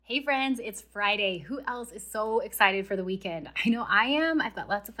Hey friends, it's Friday. Who else is so excited for the weekend? I know I am. I've got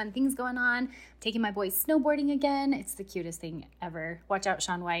lots of fun things going on. I'm taking my boys snowboarding again. It's the cutest thing ever. Watch out,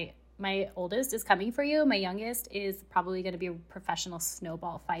 Sean White. My oldest is coming for you. My youngest is probably going to be a professional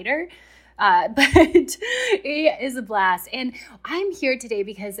snowball fighter. But it is a blast. And I'm here today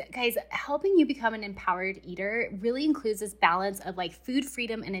because, guys, helping you become an empowered eater really includes this balance of like food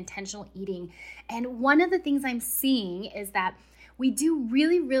freedom and intentional eating. And one of the things I'm seeing is that we do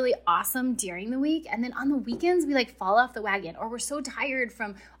really, really awesome during the week. And then on the weekends, we like fall off the wagon, or we're so tired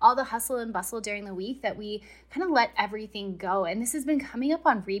from all the hustle and bustle during the week that we kind of let everything go. And this has been coming up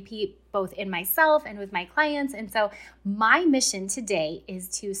on repeat, both in myself and with my clients. And so my mission today is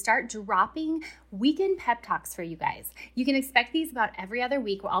to start dropping weekend pep talks for you guys. You can expect these about every other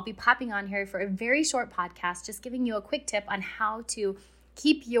week, where I'll be popping on here for a very short podcast, just giving you a quick tip on how to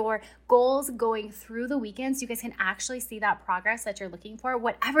keep your goals going through the weekend so you guys can actually see that progress that you're looking for,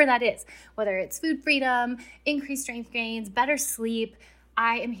 whatever that is, whether it's food freedom, increased strength gains, better sleep.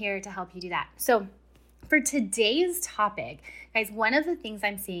 I am here to help you do that. So for today's topic, guys, one of the things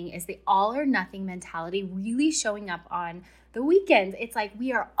I'm seeing is the all or nothing mentality really showing up on the weekends. It's like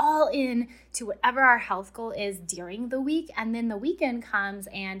we are all in to whatever our health goal is during the week, and then the weekend comes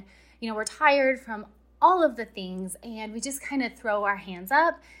and, we're tired from all of the things, and we just kind of throw our hands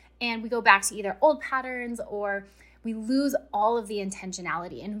up and we go back to either old patterns, or we lose all of the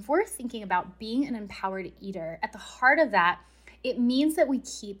intentionality. And if we're thinking about being an empowered eater, at the heart of that, it means that we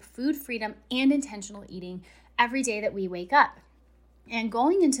keep food freedom and intentional eating every day that we wake up. And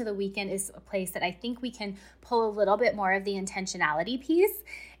going into the weekend is a place that I think we can pull a little bit more of the intentionality piece.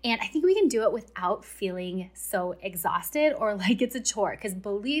 And I think we can do it without feeling so exhausted or like it's a chore. Because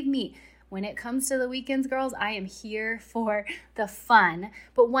believe me, when it comes to the weekends, girls, I am here for the fun.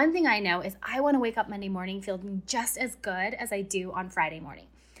 But one thing I know is I want to wake up Monday morning feeling just as good as I do on Friday morning.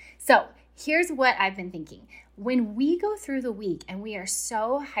 So here's what I've been thinking. When we go through the week and we are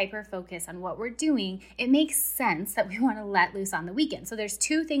so hyper-focused on what we're doing, it makes sense that we want to let loose on the weekend. So there's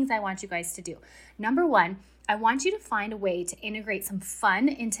two things I want you guys to do. Number one, I want you to find a way to integrate some fun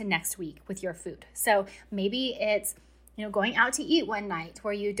into next week with your food. So maybe it's going out to eat one night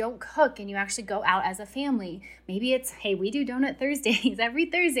where you don't cook and you actually go out as a family. Maybe it's, hey, we do donut Thursdays. Every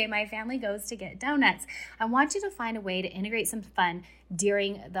Thursday, my family goes to get donuts. I want you to find a way to integrate some fun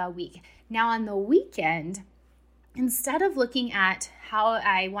during the week. Now, on the weekend, instead of looking at how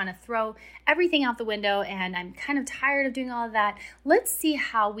I want to throw everything out the window and I'm kind of tired of doing all of that, let's see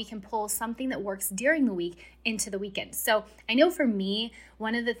how we can pull something that works during the week into the weekend. So I know for me,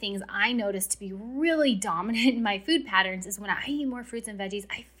 one of the things I notice to be really dominant in my food patterns is when I eat more fruits and veggies,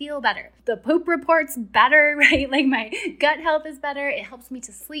 I feel better. The poop report's better, right? Like my gut health is better. It helps me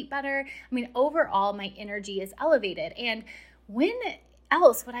to sleep better. I mean, overall, my energy is elevated. And when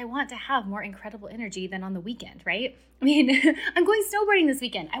else would I want to have more incredible energy than on the weekend, right? I mean, I'm going snowboarding this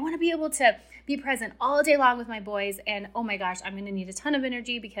weekend. I want to be able to be present all day long with my boys. And oh my gosh, I'm going to need a ton of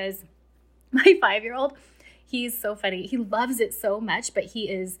energy because my 5-year-old, he's so funny. He loves it so much, but he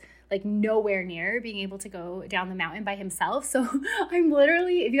is like nowhere near being able to go down the mountain by himself. So I'm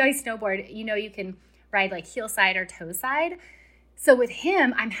literally, if you guys snowboard, you can ride like heel side or toe side. So with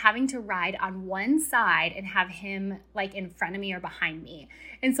him, I'm having to ride on one side and have him like in front of me or behind me.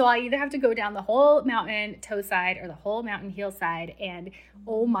 And so I either have to go down the whole mountain toe side or the whole mountain heel side. And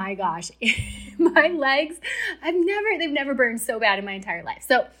oh my gosh, my legs, they've never burned so bad in my entire life.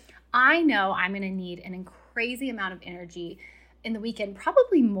 So I know I'm going to need an crazy amount of energy in the weekend,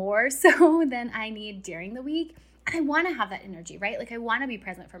 probably more so than I need during the week. And I want to have that energy, right? Like I want to be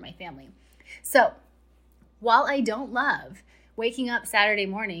present for my family. So while I don't love waking up Saturday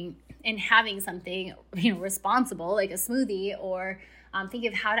morning and having something, responsible like a smoothie or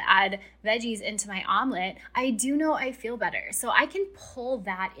thinking of how to add veggies into my omelet, I do know I feel better. So I can pull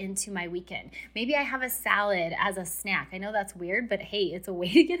that into my weekend. Maybe I have a salad as a snack. I know that's weird, but hey, it's a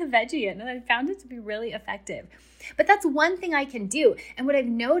way to get a veggie in, and I found it to be really effective. But that's one thing I can do. And what I've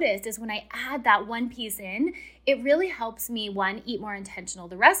noticed is when I add that one piece in, it really helps me, one, eat more intentional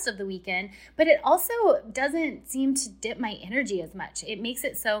the rest of the weekend, but it also doesn't seem to dip my energy as much. It makes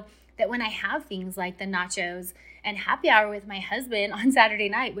it so that when I have things like the nachos and happy hour with my husband on Saturday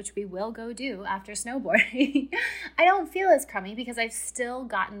night, which we will go do after snowboarding, I don't feel as crummy because I've still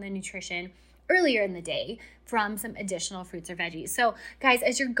gotten the nutrition earlier in the day from some additional fruits or veggies. So guys,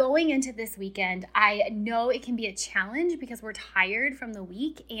 as you're going into this weekend, I know it can be a challenge because we're tired from the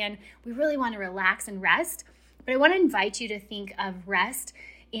week and we really want to relax and rest. But I want to invite you to think of rest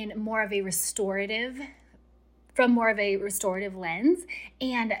in more of a restorative from more of a restorative lens,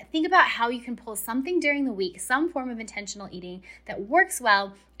 and think about how you can pull something during the week, some form of intentional eating that works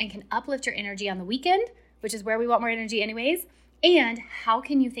well and can uplift your energy on the weekend, which is where we want more energy anyways. And how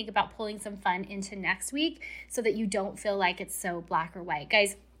can you think about pulling some fun into next week so that you don't feel like it's so black or white?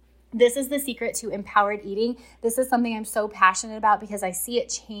 Guys, this is the secret to empowered eating. This is something I'm so passionate about because I see it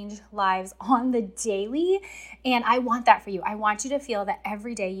change lives on the daily. And I want that for you. I want you to feel that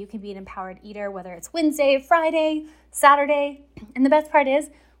every day you can be an empowered eater, whether it's Wednesday, Friday, Saturday. And the best part is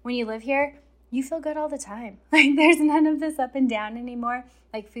when you live here, you feel good all the time. Like there's none of this up and down anymore.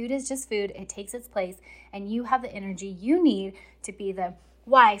 Like food is just food. It takes its place. And you have the energy you need to be the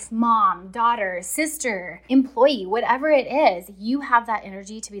wife, mom, daughter, sister, employee, whatever it is, you have that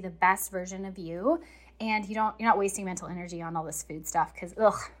energy to be the best version of you. And you're not wasting mental energy on all this food stuff because,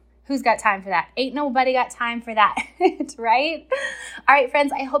 who's got time for that? Ain't nobody got time for that, right? All right,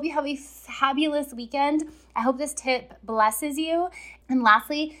 friends, I hope you have a fabulous weekend. I hope this tip blesses you. And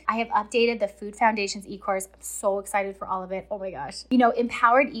lastly, I have updated the Food Foundations e-course. I'm so excited for all of it. Oh my gosh.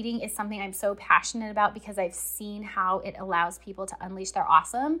 Empowered eating is something I'm so passionate about because I've seen how it allows people to unleash their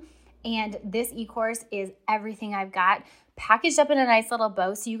awesome. And this e-course is everything I've got packaged up in a nice little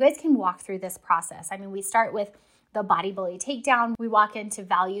bow so you guys can walk through this process. I mean, we start with the body bully takedown. We walk into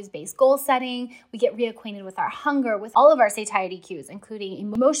values-based goal setting. We get reacquainted with our hunger, with all of our satiety cues, including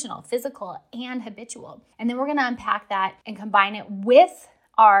emotional, physical, and habitual. And then we're gonna unpack that and combine it with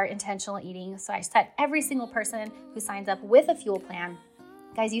our intentional eating. So I set every single person who signs up with a fuel plan.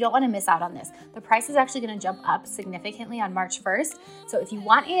 Guys, you don't want to miss out on this. The price is actually going to jump up significantly on March 1st. So if you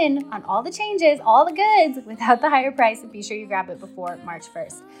want in on all the changes, all the goods without the higher price, be sure you grab it before March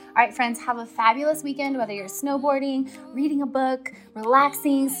 1st. All right, friends, have a fabulous weekend, whether you're snowboarding, reading a book,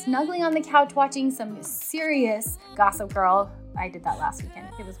 relaxing, snuggling on the couch, watching some serious Gossip Girl. I did that last weekend.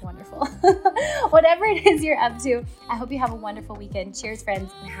 It was wonderful. Whatever it is you're up to, I hope you have a wonderful weekend. Cheers, friends,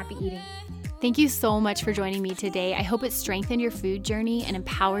 and happy eating. Thank you so much for joining me today. I hope it strengthened your food journey and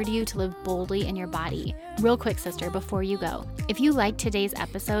empowered you to live boldly in your body. Real quick, sister, before you go, if you liked today's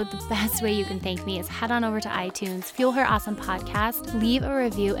episode, the best way you can thank me is head on over to iTunes, Fuel Her Awesome Podcast, leave a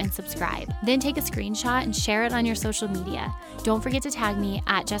review and subscribe. Then take a screenshot and share it on your social media. Don't forget to tag me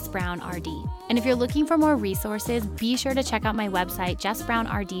at Jess Brown RD. And if you're looking for more resources, be sure to check out my website,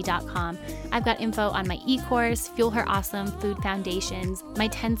 jessbrownrd.com. I've got info on my e-course, Fuel Her Awesome, Food Foundations, my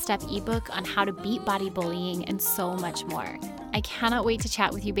 10-step ebook on how to beat body bullying, and so much more. I cannot wait to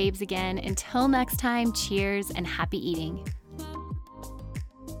chat with you babes again. Until next time, cheers and happy eating.